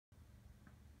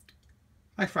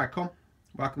Hi Fragcom,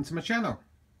 welcome to my channel.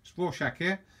 It's Rorschach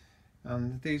here,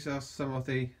 and these are some of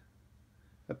the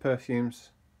perfumes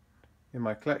in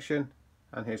my collection,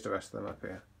 and here's the rest of them up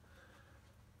here.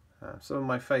 Some of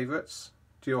my favourites: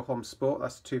 Dior Homme Sport,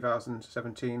 that's the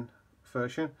 2017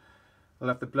 version. I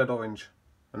love the blood orange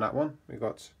on that one. We've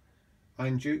got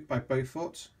Iron Duke by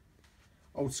Beaufort,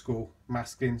 old school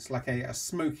masculine. It's like a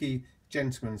smoky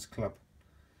gentleman's club.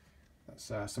 That's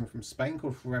something from Spain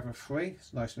called Forever Free.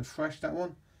 It's nice and fresh, that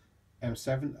one.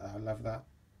 M7, I love that.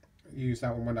 I use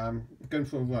that one when I'm going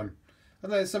for a run.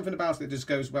 And there's something about it that just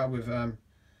goes well with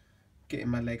getting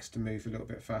my legs to move a little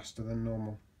bit faster than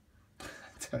normal. I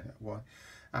don't know why.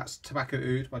 That's Tobacco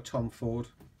Oud by Tom Ford.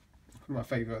 My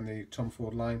favourite in the Tom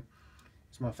Ford line.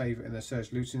 It's my favourite in the Serge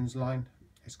Lutens line.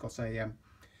 It's got a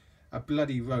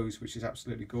bloody rose, which is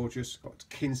absolutely gorgeous. Got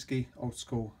Kinski, old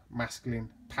school masculine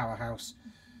powerhouse.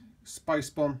 Spice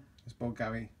Bomb is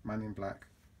Bulgari Man in Black.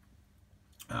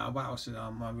 What else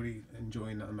am I really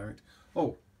enjoying at the moment?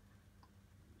 Oh,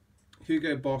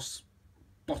 Hugo Boss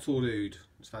Bottled Oud.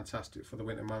 It's fantastic for the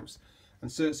winter months. And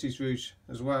Cercis Rouge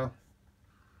as well.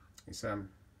 It's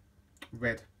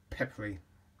red, peppery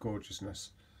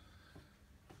gorgeousness.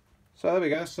 So there we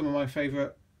go, some of my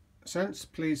favourite scents.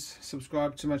 Please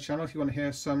subscribe to my channel if you want to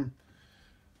hear some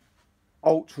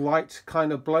alt-right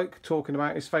kind of bloke talking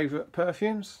about his favourite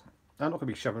perfumes. I'm not going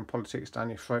to be shoving politics down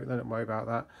your throat, don't worry about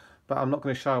that. But I'm not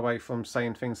going to shy away from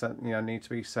saying things that need to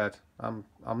be said. I'm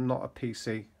not a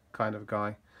PC kind of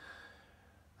guy.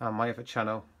 My other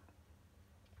channel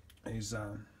is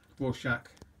Rorschach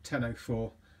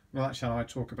 1004. On that channel I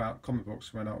talk about comic books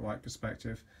from an alt-right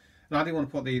perspective. And I didn't want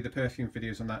to put the perfume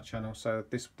videos on that channel, so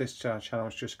this channel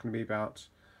is just going to be about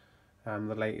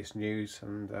the latest news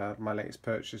and my latest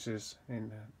purchases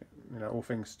in all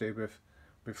things to do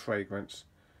with fragrance.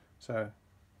 So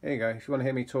there you go. If you want to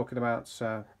hear me talking about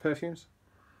perfumes,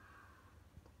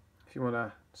 if you want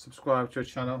to subscribe to a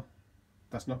channel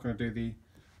that's not going to do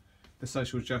the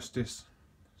social justice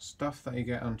stuff that you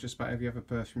get on just about every other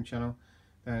perfume channel,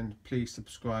 then please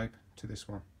subscribe to this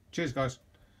one. Cheers guys,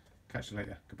 catch you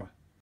later, goodbye.